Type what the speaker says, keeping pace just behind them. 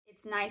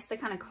It's nice to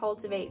kind of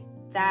cultivate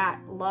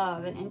that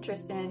love and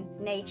interest in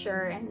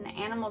nature and the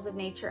animals of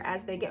nature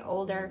as they get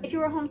older. If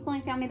you're a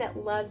homeschooling family that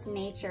loves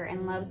nature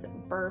and loves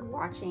bird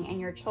watching,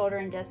 and your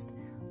children just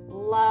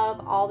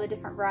love all the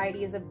different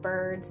varieties of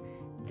birds,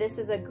 this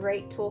is a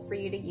great tool for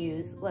you to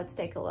use. Let's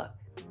take a look.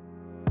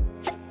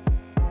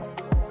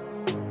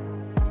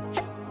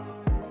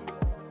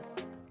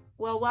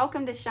 Well,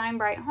 welcome to Shine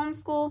Bright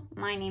Homeschool.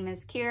 My name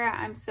is Kira.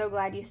 I'm so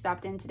glad you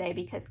stopped in today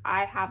because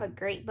I have a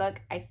great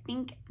book I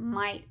think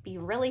might be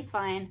really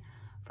fun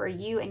for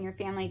you and your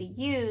family to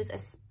use,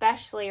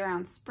 especially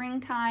around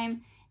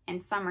springtime and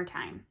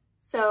summertime.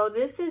 So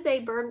this is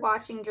a bird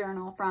watching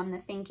journal from the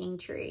Thinking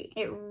Tree.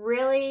 It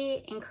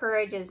really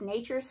encourages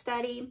nature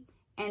study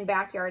and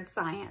backyard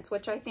science,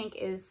 which I think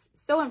is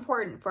so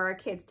important for our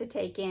kids to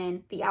take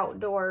in the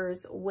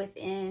outdoors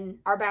within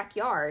our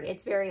backyard.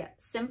 It's very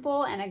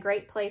simple and a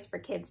great place for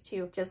kids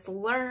to just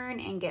learn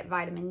and get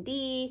vitamin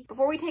D.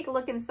 Before we take a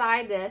look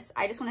inside this,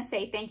 I just want to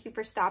say thank you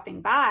for stopping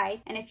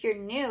by. And if you're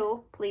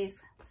new,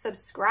 please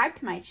subscribe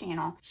to my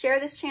channel. Share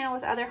this channel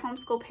with other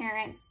homeschool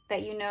parents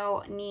that you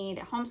know need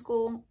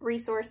homeschool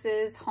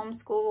resources,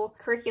 homeschool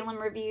curriculum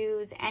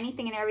reviews,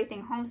 anything and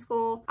everything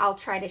homeschool, I'll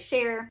try to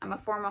share. I'm a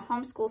former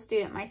homeschool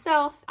student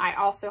myself. I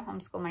also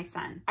homeschool my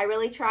son. I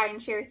really try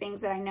and share things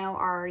that I know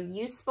are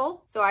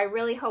useful. So I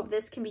really hope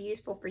this can be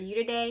useful for you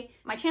today.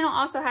 My channel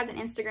also has an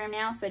Instagram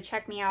now, so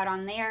check me out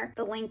on there.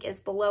 The link is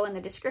below in the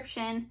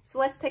description. So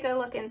let's take a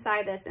look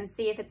inside this and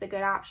see if it's a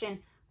good option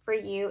for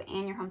you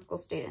and your homeschool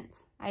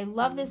students. I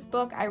love this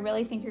book. I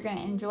really think you're going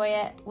to enjoy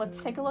it. Let's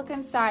take a look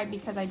inside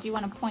because I do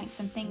want to point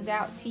some things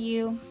out to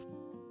you.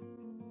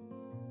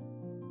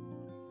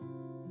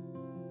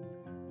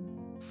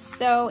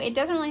 So it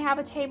doesn't really have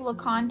a table of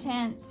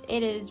contents.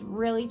 It is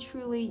really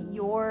truly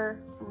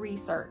your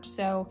research.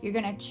 So you're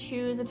going to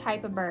choose a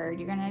type of bird.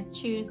 You're going to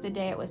choose the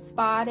day it was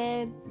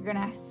spotted. You're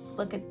going to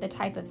look at the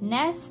type of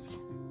nest,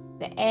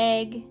 the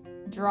egg,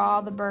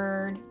 draw the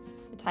bird,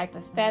 the type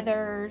of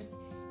feathers,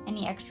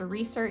 any extra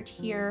research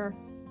here,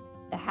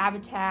 the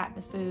habitat,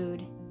 the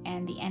food,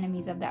 and the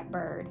enemies of that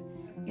bird.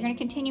 You're going to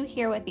continue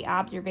here with the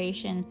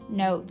observation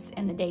notes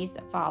in the days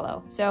that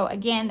follow. So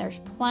again, there's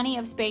plenty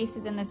of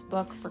spaces in this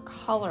book for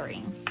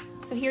coloring.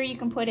 So here you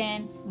can put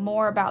in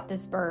more about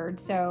this bird.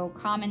 So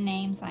common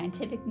name,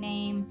 scientific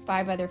name,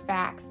 5 other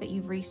facts that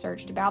you've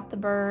researched about the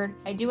bird.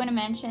 I do want to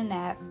mention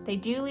that they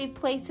do leave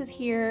places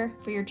here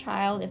for your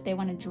child if they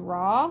want to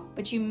draw,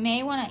 but you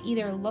may want to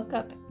either look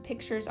up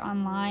pictures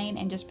online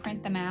and just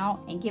print them out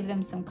and give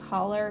them some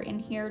color in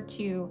here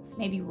to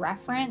maybe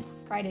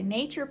reference. Write a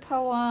nature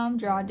poem,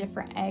 draw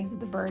different eggs of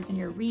the birds in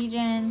your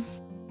region.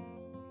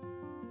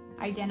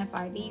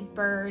 Identify these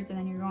birds, and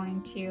then you're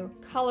going to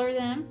color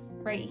them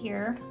right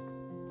here.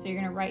 So you're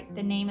gonna write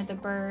the name of the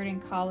bird in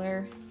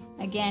color.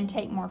 Again,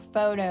 take more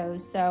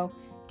photos. So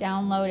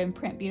download and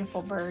print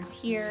beautiful birds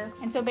here.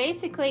 And so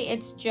basically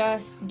it's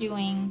just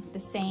doing the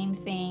same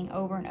thing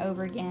over and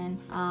over again.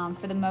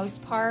 For the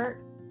most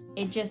part,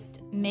 it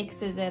just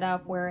mixes it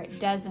up where it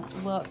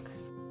doesn't look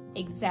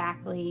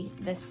exactly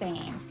the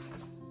same.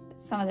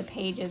 Some of the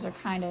pages are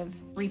kind of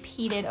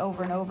repeated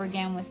over and over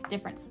again with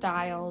different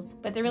styles,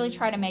 but they really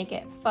try to make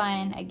it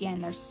fun. Again,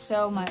 there's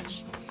so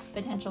much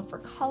potential for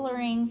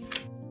coloring,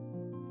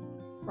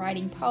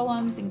 writing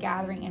poems, and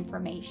gathering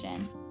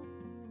information.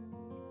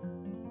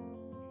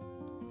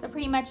 So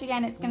pretty much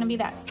again, it's gonna be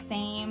that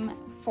same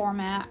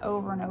format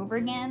over and over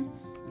again,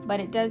 but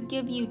it does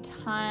give you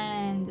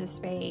tons of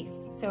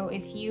space. So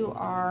if you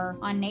are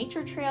on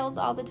nature trails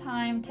all the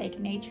time, take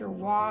nature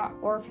walk,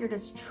 or if you're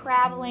just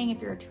traveling,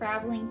 if you're a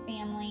traveling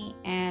family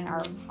and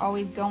are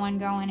always going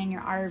in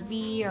your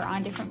RV or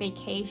on different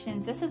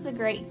vacations, this is a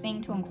great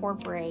thing to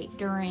incorporate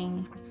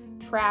during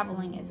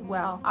traveling as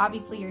well.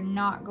 Obviously, you're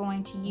not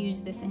going to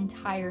use this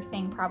entire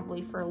thing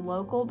probably for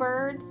local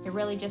birds. It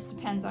really just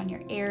depends on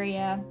your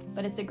area,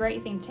 but it's a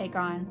great thing to take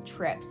on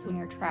trips when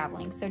you're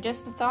traveling. So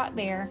just the thought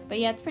there. But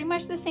yeah, it's pretty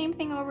much the same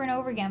thing over and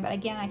over again. But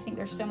again, I think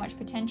there's so much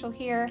potential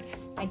here.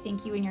 I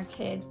think you and your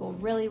kids will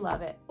really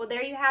love it. Well,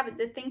 there you have it,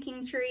 the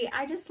Thinking Tree.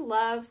 I just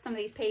love some of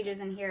these pages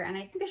in here, and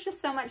I think there's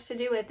just so much to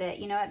do with it.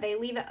 You know, they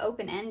leave it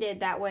open-ended.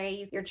 That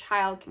way your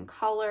child can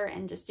color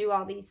and just do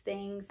all these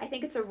things. I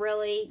think it's a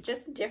really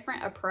just different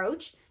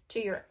approach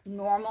to your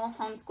normal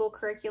homeschool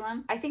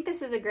curriculum. I think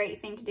this is a great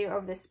thing to do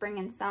over the spring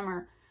and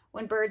summer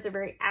when birds are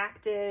very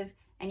active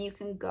and you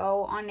can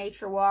go on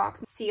nature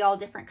walks, see all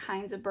different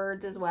kinds of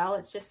birds as well.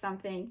 It's just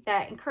something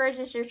that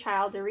encourages your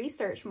child to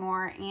research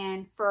more.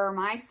 And for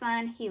my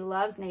son, he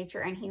loves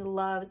nature and he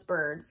loves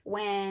birds.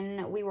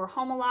 When we were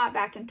home a lot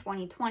back in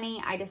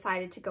 2020, I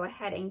decided to go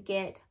ahead and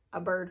get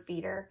a bird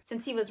feeder.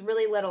 Since he was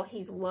really little,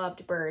 he's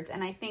loved birds.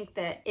 And I think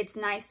that it's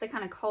nice to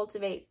kind of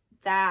cultivate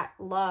that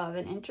love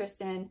and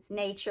interest in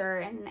nature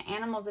and the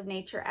animals of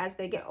nature as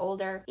they get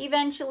older.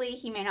 Eventually,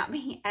 he may not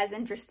be as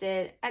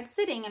interested at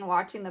sitting and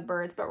watching the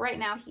birds, but right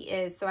now he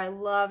is. So I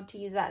love to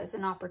use that as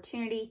an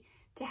opportunity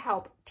to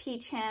help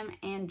teach him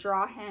and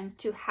draw him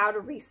to how to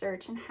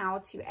research and how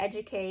to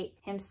educate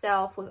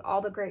himself with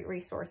all the great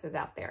resources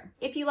out there.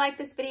 If you like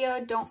this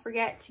video, don't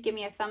forget to give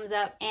me a thumbs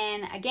up,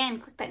 and again,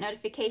 click that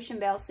notification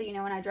bell so you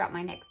know when I drop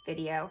my next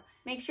video.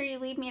 Make sure you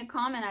leave me a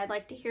comment. I'd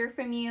like to hear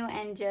from you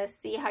and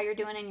just see how you're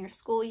doing in your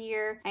school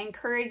year. I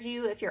encourage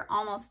you, if you're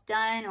almost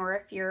done or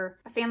if you're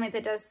a family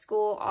that does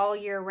school all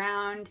year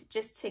round,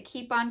 just to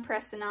keep on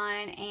pressing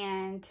on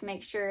and to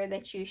make sure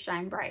that you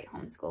shine bright,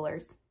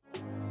 homeschoolers.